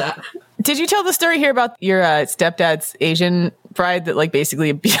to know that. Did you tell the story here about your stepdad's Asian bride that like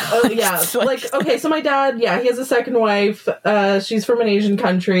basically... Oh, yeah. Okay, so my dad, he has a second wife. She's from an Asian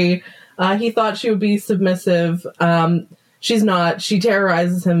country. He thought she would be submissive. She's not. She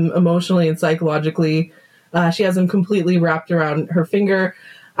terrorizes him emotionally and psychologically. She has him completely wrapped around her finger.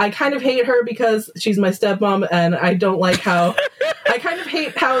 I kind of hate her because she's my stepmom, and I don't like how... I kind of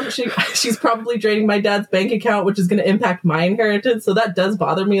hate how she's probably draining my dad's bank account, which is going to impact my inheritance, so that does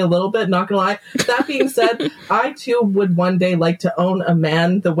bother me a little bit, not going to lie. That being said, I too would one day like to own a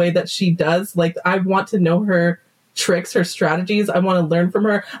man the way that she does. Like, I want to know her tricks, her strategies. I want to learn from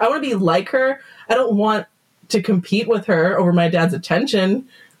her. I want to be like her. I don't want to compete with her over my dad's attention.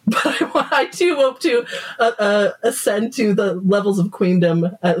 But I too hope to ascend to the levels of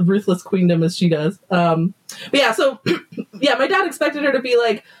queendom, ruthless queendom as she does. But yeah, so yeah, my dad expected her to be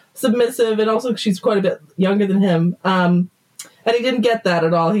like submissive, and also she's quite a bit younger than him. And he didn't get that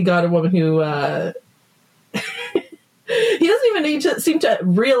at all. He got a woman who he doesn't even seem to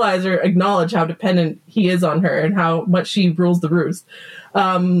realize or acknowledge how dependent he is on her and how much she rules the roost.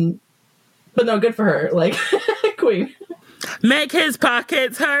 But no, good for her, like queen. Make his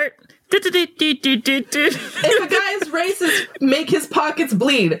pockets hurt. If a guy is racist, make his pockets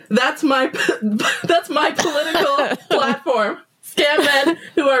bleed. That's my political platform. Scam men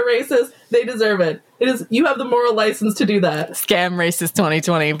who are racist, they deserve it. It is, you have the moral license to do that. Scam racist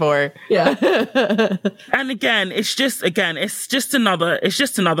 2024. Yeah. And again, it's just another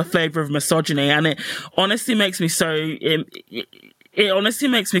flavor of misogyny, and it honestly makes me so. It honestly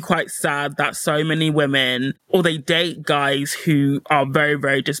makes me quite sad that so many women, or they date guys who are very,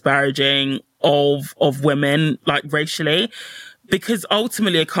 very disparaging of women, like racially, because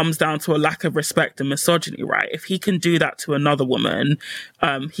ultimately it comes down to a lack of respect and misogyny, right? If he can do that to another woman,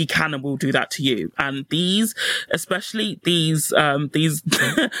 he can and will do that to you. And especially these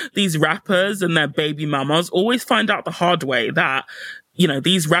these rappers and their baby mamas always find out the hard way that, you know,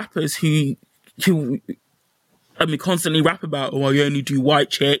 these rappers who constantly rap about, oh, I only do white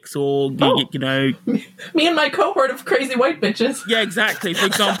chicks, or, you know. Me and my cohort of crazy white bitches. Yeah, exactly. For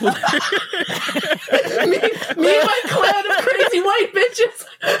example. me and my clan of crazy white bitches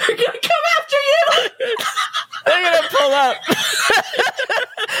are gonna come after you. They're gonna pull up.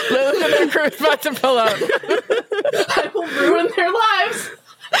 Lilith and their crew's about to pull up. I will ruin their lives.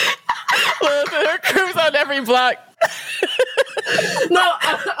 Lilith and her crew's on every block. No,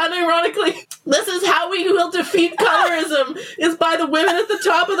 unironically, this is how we will defeat colorism, is by the women at the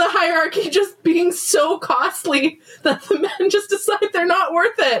top of the hierarchy just being so costly that the men just decide they're not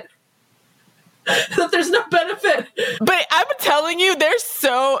worth it. That there's no benefit. But I'm telling you, they're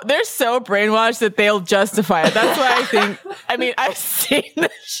so brainwashed that they'll justify it. That's why I've seen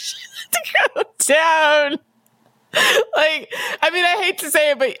this shit go down. Like, I hate to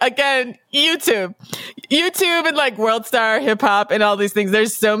say it, but again, YouTube and like World Star Hip Hop and all these things.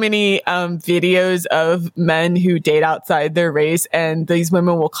 There's so many videos of men who date outside their race, and these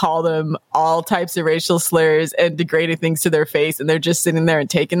women will call them all types of racial slurs and degrading things to their face, and they're just sitting there and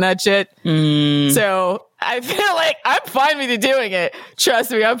taking that shit. So I feel like I'm fine with you doing it.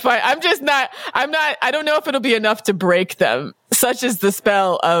 Trust me, I'm fine. I don't know if it'll be enough to break them. Such is the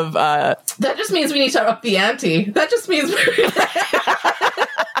spell of that just means we need to up the ante. That just means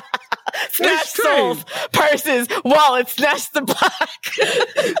snatch souls, purses, wallets, snatch the block.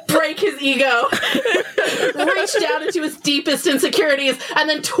 Break his ego. Reach down into his deepest insecurities and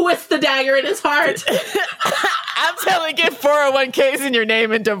then twist the dagger in his heart. I'm telling you, get 401ks in your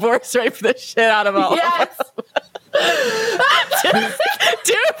name and divorce rape the shit out of all of us. Just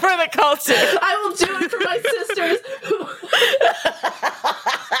do it for the culture. I will do it for my sisters.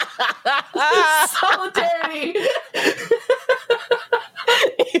 Solidarity.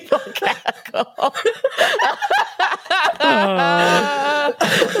 Evil cackle.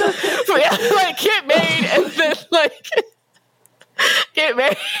 Like get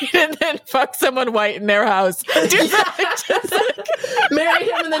married and then fuck someone white in their house. Do marry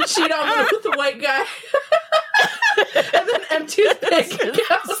him and then cheat on him with the white guy. And then empty his bank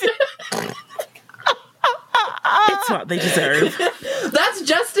account. It's what they deserve. That's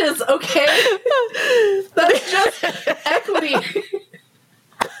justice, okay? That's just equity.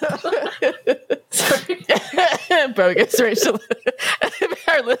 Sorry. Bogus racial.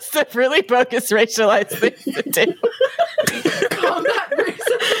 Our list of really bogus racialized things to do. Combat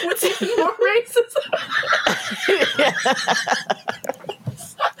racism with even more racism.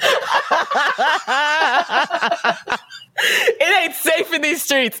 It ain't safe in these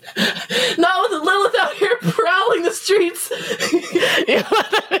streets. Not with Lilith out here prowling the streets.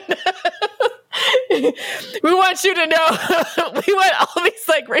 We want you to know. We want all these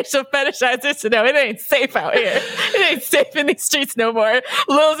like racial fetishizers to know it ain't safe out here. It ain't safe in these streets no more.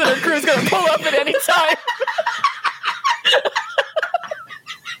 Lil's and her crew's gonna pull up at any time.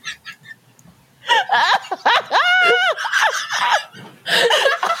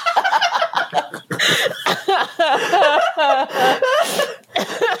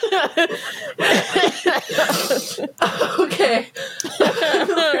 Okay. I'm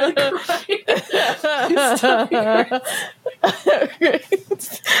really crying.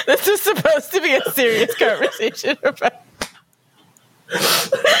 This is supposed to be a serious conversation about.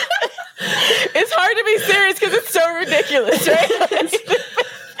 It's hard to be serious because it's so ridiculous, right?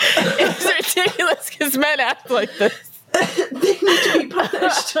 It's ridiculous because men act like this. They need to be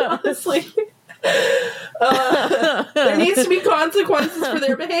punished, honestly. There needs to be consequences for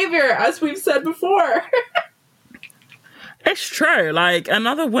their behavior, as we've said before. It's true. Like, and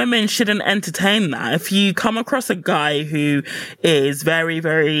other women shouldn't entertain that. If you come across a guy who is very,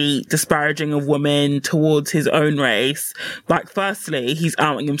 very disparaging of women towards his own race, like, firstly, he's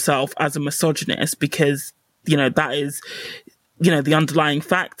outing himself as a misogynist because, you know, that is, you know, the underlying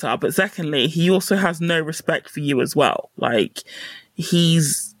factor. But secondly, he also has no respect for you as well. Like,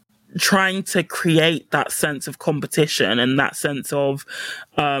 he's trying to create that sense of competition and that sense of,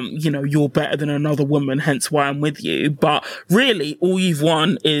 you know, you're better than another woman, hence why I'm with you. But really, all you've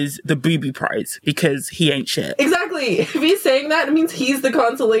won is the booby prize because he ain't shit. Exactly. If he's saying that, it means he's the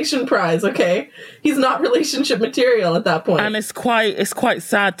consolation prize, okay? He's not relationship material at that point. And it's quite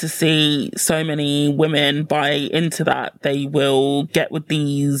sad to see so many women buy into that. They will get with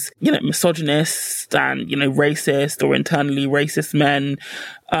these, you know, misogynists and, you know, racist or internally racist men,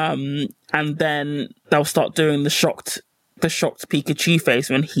 and then they'll start doing the shocked Pikachu face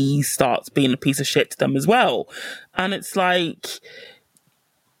when he starts being a piece of shit to them as well. And it's like,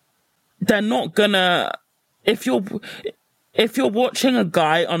 they're not gonna, if you're watching a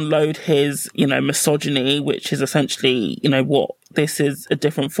guy unload his, you know, misogyny, which is essentially, you know, what this is a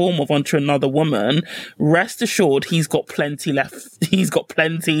different form of onto another woman, rest assured he's got plenty left. He's got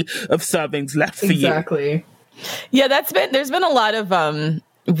plenty of servings left for you. Exactly. Yeah, there's been a lot of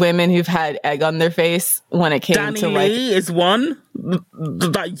women who've had egg on their face when it came Danny to Lee is one,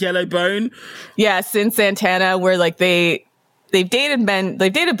 that yellow bone. Yeah, Sin Santana, where like they've dated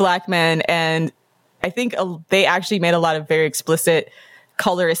black men, and I think they actually made a lot of very explicit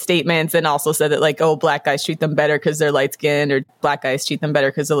colorist statements, and also said that like, oh, black guys treat them better because they're light skinned, or black guys treat them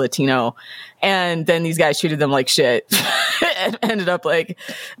better because they're Latino. And then these guys treated them like shit and ended up like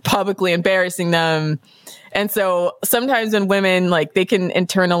publicly embarrassing them. And so sometimes when women, like, they can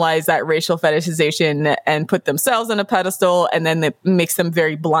internalize that racial fetishization and put themselves on a pedestal, and then it makes them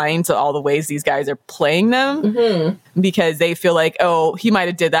very blind to all the ways these guys are playing them, because they feel like, oh, he might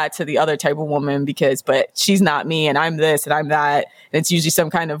have did that to the other type of woman but she's not me, and I'm this and I'm that. And it's usually some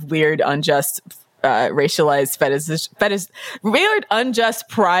kind of weird, unjust, racialized weird, unjust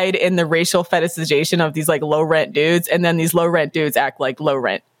pride in the racial fetishization of these like low rent dudes. And then these low rent dudes act like low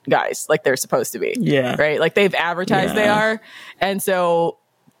rent guys, like they're supposed to be. Yeah. Right? Like they've advertised they are. And so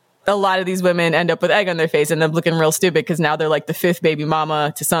a lot of these women end up with egg on their face and end up looking real stupid because now they're like the fifth baby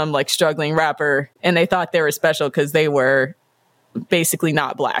mama to some like struggling rapper, and they thought they were special because they were basically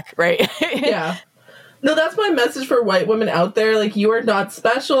not black, right? Yeah. No, that's my message for white women out there. Like, you are not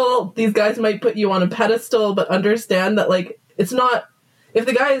special. These guys might put you on a pedestal, but understand that, like, it's not... If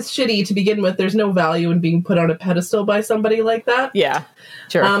the guy is shitty to begin with, there's no value in being put on a pedestal by somebody like that. Yeah,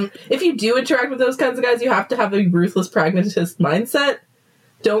 sure. If you do interact with those kinds of guys, you have to have a ruthless pragmatist mindset.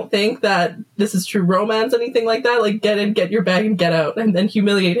 Don't think that this is true romance, anything like that. Like, get in, get your bag, and get out, and then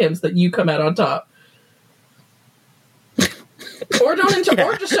humiliate him so that you come out on top. Or don't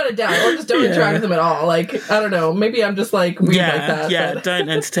or just shut it down, or just don't interact with them at all. Like, I don't know, maybe I'm just like weird like that. Yeah, but. Don't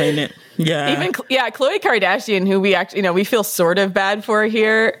entertain it. Yeah, even Khloe Kardashian, who we actually, we feel sort of bad for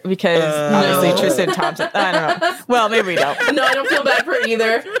here because obviously Tristan Thompson. I don't know. Well, maybe we don't. No, I don't feel bad for her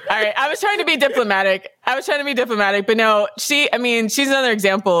either. All right, I was trying to be diplomatic, but no, she's another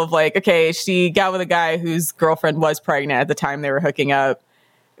example of like, okay, she got with a guy whose girlfriend was pregnant at the time they were hooking up.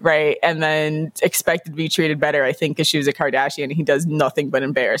 Right. And then expected to be treated better, I think, because she was a Kardashian. He does nothing but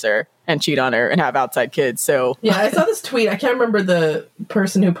embarrass her and cheat on her and have outside kids. So yeah, I saw this tweet. I can't remember the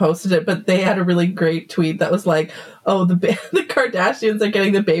person who posted it, but they had a really great tweet that was like, oh, the Kardashians are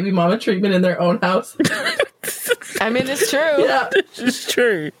getting the baby mama treatment in their own house. I mean, it's true. Yeah, it's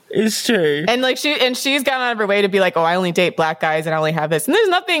true. It's true. And like she's gone out of her way to be like, oh, I only date black guys and I only have this. And there's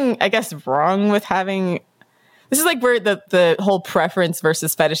nothing, I guess, wrong with having... This is like where the whole preference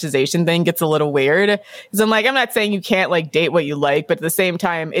versus fetishization thing gets a little weird. Because I'm not saying you can't like date what you like, but at the same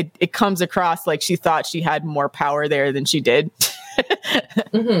time, it comes across like she thought she had more power there than she did.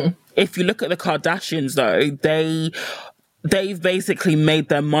 If you look at the Kardashians, though, they've basically made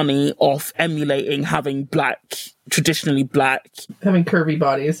their money off emulating having traditionally black, having curvy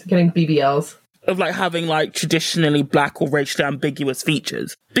bodies, getting BBLs. Of like having like traditionally black or racially ambiguous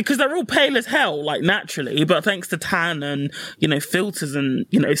features, because they're all pale as hell, like naturally, but thanks to tan and filters and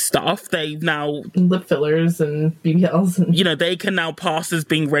stuff, they've now lip fillers and BBLs and they can now pass as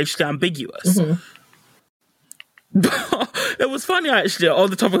being racially ambiguous. It was funny actually on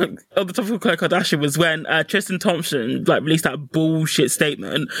the topic of Khloe Kardashian was when Tristan Thompson like released that bullshit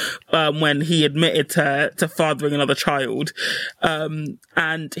statement when he admitted to fathering another child,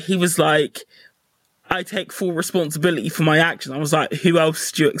 and he was like, I take full responsibility for my actions. I was like, who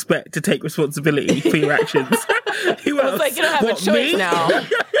else do you expect to take responsibility for your actions? Who else? It's like, you don't have a choice now.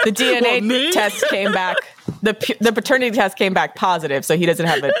 The DNA test came back. The paternity test came back positive, so he doesn't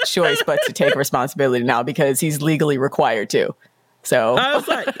have a choice but to take responsibility now because he's legally required to. So I was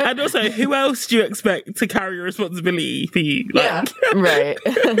like, and also, who else do you expect to carry responsibility for you? Yeah, right.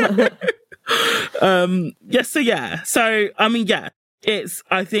 So I mean, yeah. It's,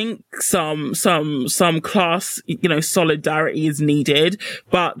 I think some class, solidarity is needed,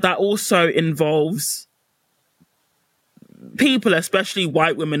 but that also involves people, especially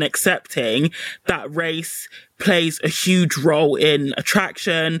white women, accepting that race plays a huge role in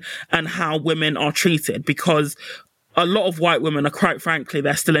attraction and how women are treated, because a lot of white women are, quite frankly,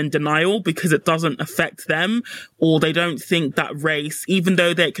 they're still in denial because it doesn't affect them, or they don't think that race, even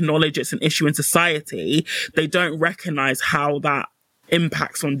though they acknowledge it's an issue in society, they don't recognize how that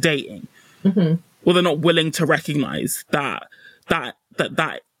impacts on dating. Or they're not willing to recognize that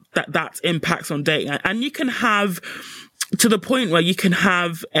impacts on dating. And you can have, to the point where you can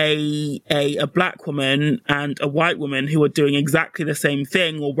have a black woman and a white woman who are doing exactly the same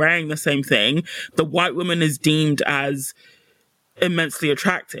thing or wearing the same thing. The white woman is deemed as immensely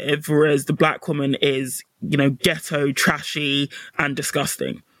attractive, whereas the black woman is, ghetto, trashy, and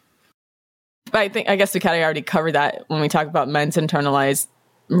disgusting. But I guess we kind of already covered that when we talk about men's internalized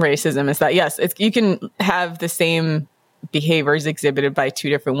racism, is that, yes, you can have the same behaviors exhibited by two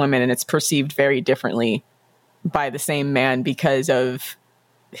different women and it's perceived very differently by the same man because of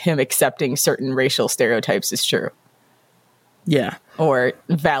him accepting certain racial stereotypes is true. Yeah. Or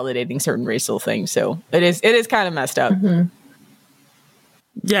validating certain racial things. So it is kind of messed up. Mm-hmm.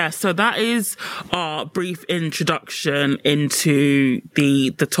 Yeah, so that is our brief introduction into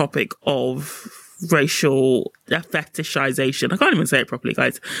the topic of racial fetishization. I can't even say it properly,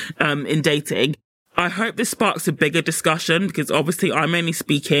 guys, in dating. I hope this sparks a bigger discussion because obviously I'm only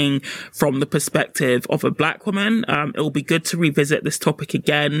speaking from the perspective of a black woman. It will be good to revisit this topic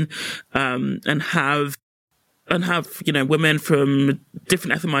again, and have women from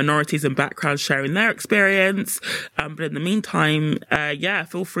different ethnic minorities and backgrounds sharing their experience. But in the meantime,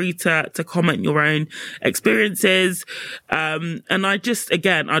 feel free to comment your own experiences. And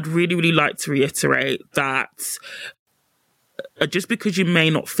I'd really, really like to reiterate that just because you may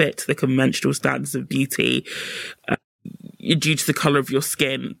not fit the conventional standards of beauty due to the color of your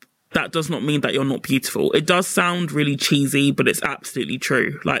skin, that does not mean that you're not beautiful. It does sound really cheesy, but it's absolutely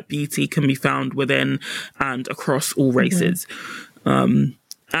true. Like, beauty can be found within and across all races. Mm-hmm.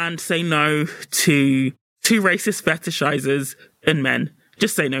 And say no to racist fetishizers in men.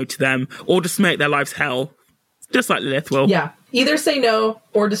 Just say no to them, or just make their lives hell, just like Lilith will. Yeah, either say no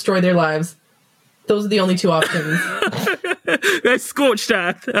or destroy their lives. Those are the only two options. Go scorched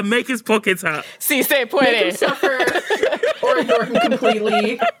earth and make his pockets hurt. Si se puede. Make him suffer or ignore him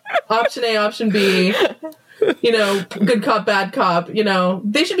completely. Option A, option B. Good cop, bad cop.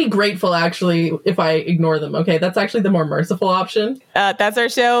 They should be grateful, actually, if I ignore them. Okay, that's actually the more merciful option. That's our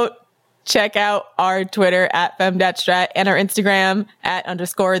show. Check out our Twitter at Fem.strat and our Instagram at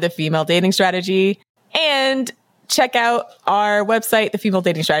 _ the female dating strategy. And check out our website,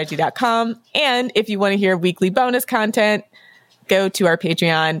 thefemaledatingsstrategy.com. And if you want to hear weekly bonus content, go to our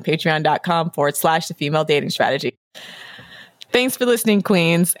Patreon, patreon.com / the female dating strategy. Thanks for listening,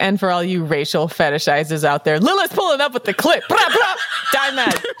 queens. And for all you racial fetishizers out there, Lilith's pulling up with the clip. Blah, blah. Die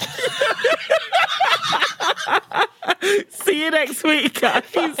mad. See you next week, guys.